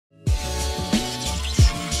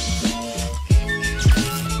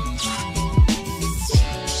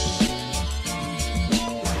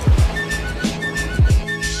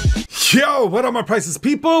Yo, what up my Pryce's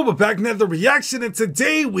people? We're back with another reaction, and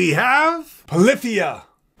today we have Polyphia.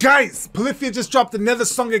 Guys, Polyphia just dropped another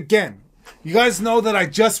song again. You guys know that I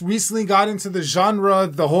just recently got into the genre,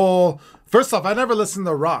 the whole... First off, I never listened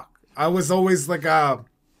to rock. I was always like a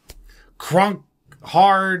crunk,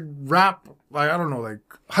 hard rap, like, I don't know, like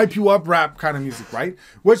hype you up rap kind of music, right?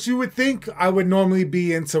 Which you would think I would normally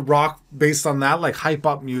be into rock based on that, like hype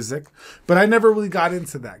up music. But I never really got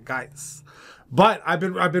into that, guys. But I've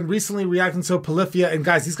been recently reacting to Polyphia, and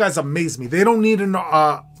guys, these guys amaze me. They don't need an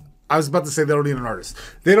I was about to say they don't need an artist.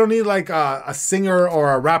 They don't need like a singer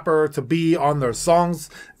or a rapper to be on their songs.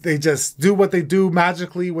 They just do what they do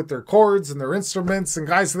magically with their chords and their instruments, and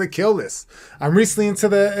guys, they kill this. I'm recently into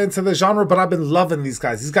the genre, but I've been loving these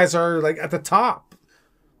guys. These guys are like at the top,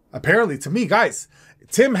 apparently, to me, guys.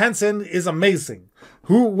 Tim Henson is amazing.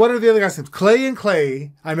 What are the other guys? Clay and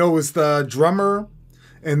Clay, I know, is the drummer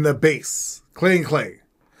and the bass. Clay and Clay.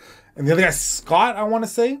 And the other guy, Scott, I want to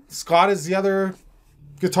say. Scott is the other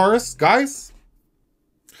guitarist, guys.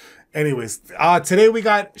 Anyways, today we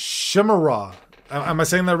got Chimera. Am I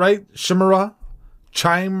saying that right? Chimera?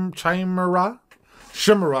 Chimera?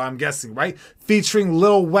 Chimera, I'm guessing, right? Featuring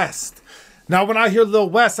Lil West. Now, when I hear Lil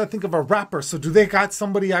West, I think of a rapper. So do they got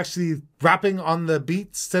somebody actually rapping on the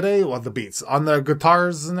beats today? Well, the beats. On the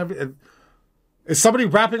guitars and everything. Is somebody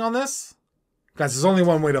rapping on this? Guys, there's only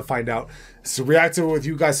one way to find out. It's to react to it with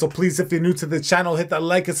you guys. So please, if you're new to the channel, hit that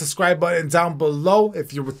like and subscribe button down below.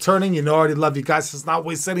 If you're returning, you know I already love you guys. Let's not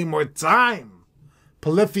waste any more time.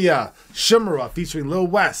 Polyphia, Chimera, featuring Lil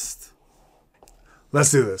West.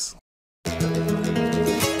 Let's do this.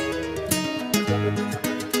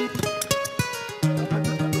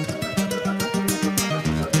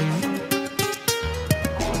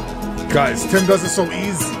 Guys, Tim does it so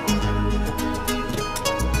easy.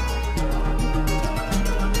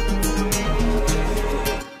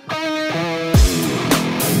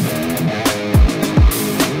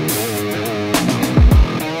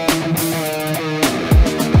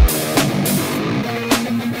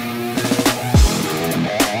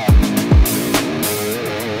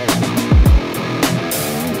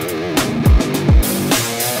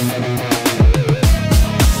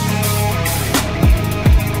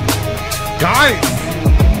 Guys!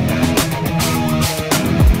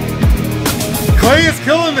 Clay is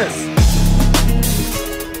killing this!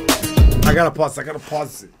 I gotta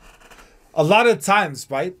pause it. A lot of times,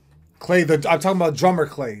 right? Clay, I'm talking about drummer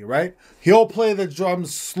Clay, right? He'll play the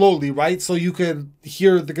drums slowly, right? So you can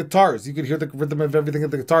hear the guitars. You can hear the rhythm of everything of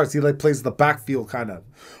the guitars. He like plays the backfield kind of.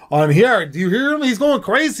 On here, do you hear him? He's going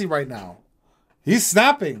crazy right now. He's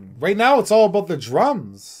snapping. Right now, it's all about the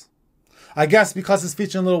drums. I guess because it's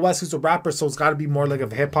featuring Lil West, who's a rapper, so it's got to be more like a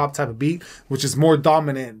hip-hop type of beat, which is more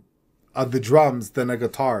dominant of the drums than a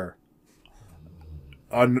guitar.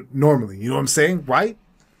 Normally, you know what I'm saying, right?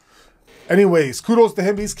 Anyways, kudos to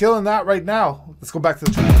him. He's killing that right now. Let's go back to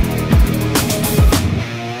the track.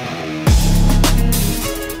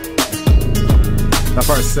 That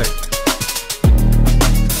part is sick.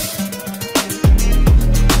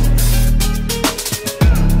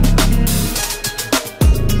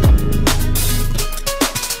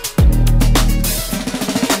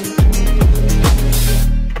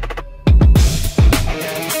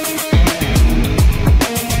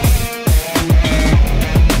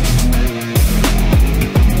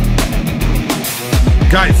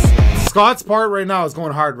 Guys, Scott's part right now is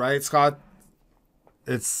going hard, right? Scott,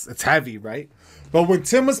 it's heavy, right? But when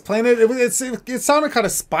Tim was playing it, it sounded kind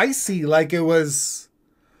of spicy, like it was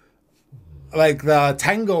like the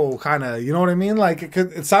tango kind of, you know what I mean? Like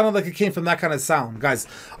it sounded like it came from that kind of sound. Guys,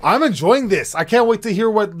 I'm enjoying this. I can't wait to hear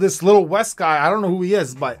what this Lil West guy, I don't know who he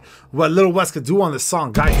is, but what Lil West could do on this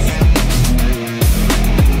song, guys.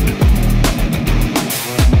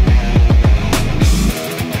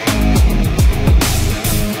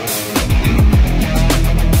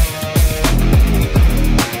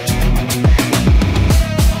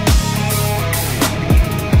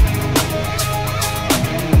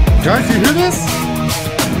 Guys, you hear this?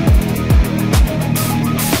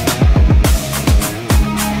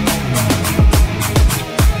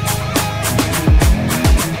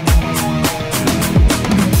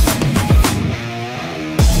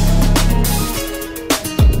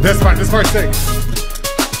 This part's sick.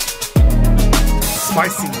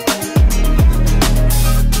 Spicy.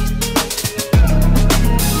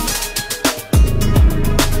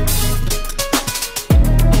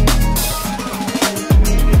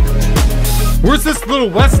 Where's this Lil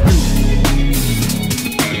West dude?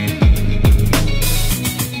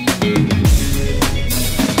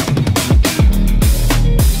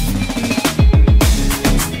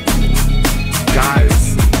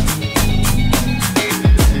 Guys.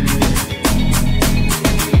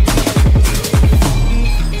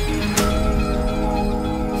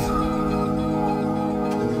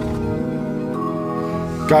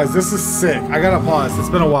 Guys, this is sick. I gotta pause. It's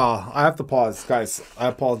been a while. I have to pause, guys. I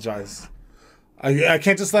apologize. I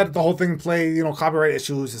can't just let the whole thing play, you know, copyright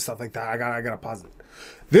issues and stuff like that. I gotta pause it.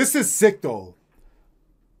 This is sick though.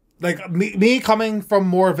 Like me coming from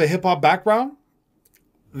more of a hip hop background,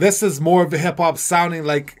 this is more of a hip hop sounding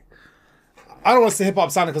like, I don't want to say hip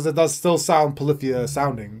hop sounding because it does still sound Polyphia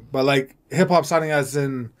sounding, but like hip hop sounding as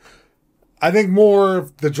in, I think more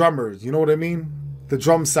of the drummers. You know what I mean? The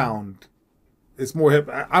drum sound. It's more hip.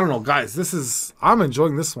 I don't know, guys. This is, I'm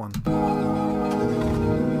enjoying this one.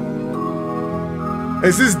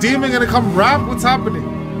 Is this demon gonna come rap? What's happening?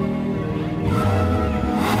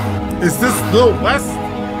 Is this Lil West?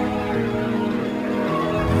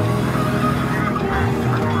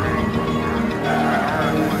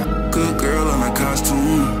 Good girl in a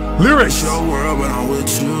costume. Lyrics. It's your world, but I'm with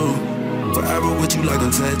you. Forever with you like a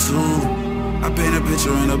tattoo. I paint a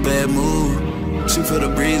picture in a bad mood. She feel the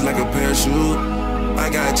breeze like a parachute. I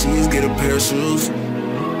got cheese, get a pair of shoes.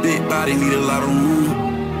 Big body, need a lot of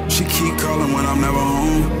room. She keep calling when I'm never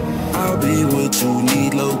home. I'll be with you,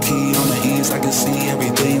 need low key on the east. I can see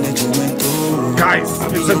everything that you went through. Guys,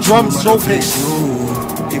 it's a drum showcase.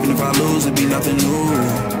 Even if I lose, it be nothing new.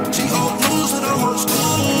 She gon' lose to the whole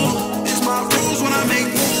school. It's my rules when I make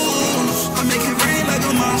moves. I make it rain like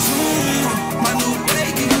a monsoon. My new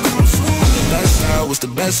baby come soon. The best side was the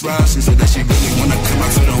best ride. She said that she really wanna come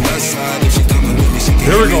out to the west side. If she coming with me, she can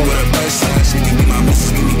give me with her best side. She can be my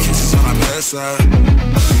missus, give me kisses on my best side.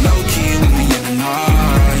 Low key with me in the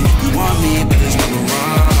night. You want me, but it's never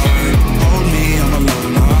right. Hold me, I'm a love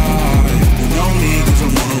alive. You know me, cause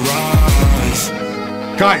I'm on the rise.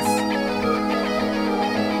 Guys.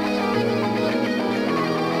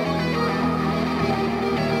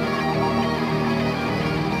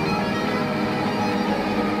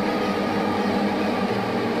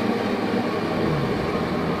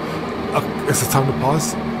 Is it time to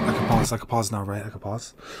pause? I can pause now, right? I can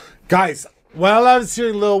pause. Guys, well, I was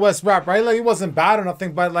hearing Lil West rap, right? Like, he wasn't bad or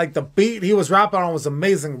nothing, but like the beat he was rapping on was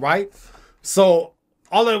amazing, right? So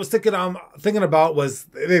all I was thinking about was,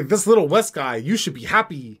 hey, this Lil West guy, you should be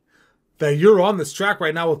happy that you're on this track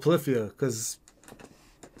right now with Polyphia, because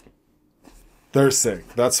they're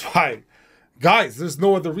sick. That's why. Guys, there's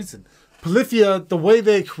no other reason. Polyphia, the way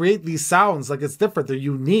they create these sounds, like, it's different. They're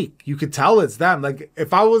unique. You could tell it's them. Like,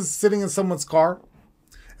 if I was sitting in someone's car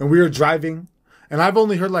and we were driving, and I've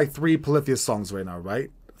only heard like 3 Polyphia songs right now,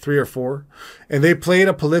 right? 3 or 4. And they played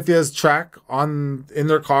a Polyphia's track in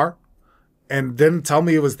their car and didn't tell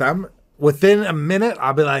me it was them. Within a minute,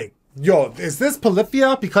 I'll be like, yo, is this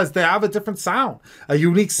Polyphia? Because they have a different sound, a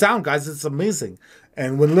unique sound, guys. It's amazing.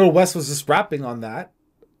 And when Lil West was just rapping on that,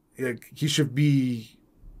 he should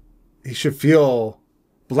feel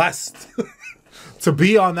blessed to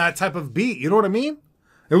be on that type of beat. You know what I mean?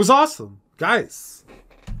 It was awesome, guys.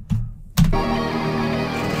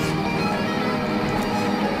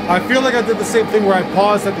 I feel like I did the same thing where I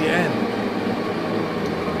paused at the end.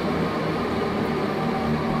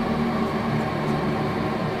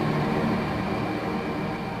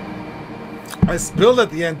 I spilled at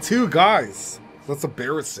the end too, guys. That's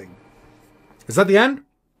embarrassing. Is that the end?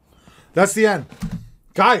 That's the end.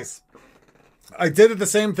 Guys, I did it the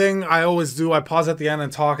same thing I always do. I pause at the end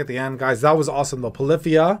and talk at the end. Guys, that was awesome though.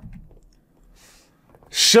 Polyphia.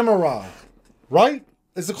 Chimera. Right?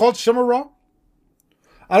 Is it called Chimera?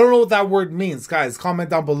 I don't know what that word means. Guys, comment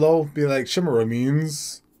down below. Be like, Chimera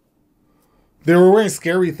means... They were wearing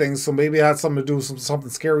scary things, so maybe it had something to do with something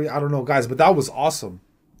scary. I don't know, guys, but that was awesome.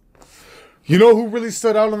 You know who really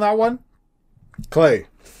stood out on that one? Clay.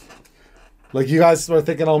 Like, you guys are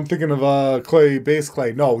thinking, oh, I'm thinking of Clay, bass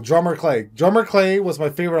Clay. No, drummer Clay. Drummer Clay was my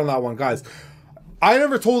favorite on that one, guys. I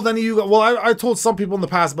never told any of you, well, I told some people in the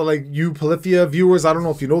past, but like you Polyphia viewers, I don't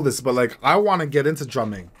know if you know this, but like I want to get into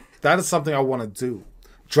drumming. That is something I want to do.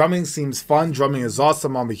 Drumming seems fun. Drumming is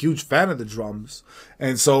awesome. I'm a huge fan of the drums.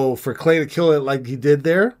 And so for Clay to kill it like he did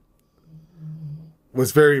there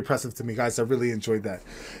was very impressive to me, guys. I really enjoyed that.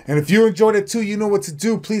 And if you enjoyed it too, you know what to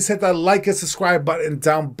do. Please hit that like and subscribe button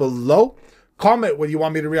down below. Comment what you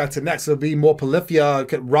want me to react to next. It'll be more Polyphia,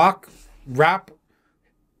 rock, rap,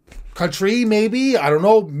 country, maybe. I don't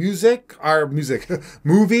know. Music,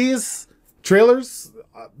 movies, trailers,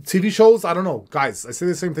 TV shows. I don't know. Guys, I say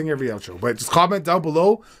the same thing every outro. But just comment down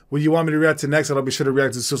below what you want me to react to next, and I'll be sure to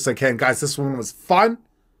react as soon as I can. Guys, this one was fun.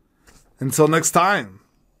 Until next time,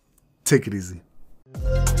 take it easy.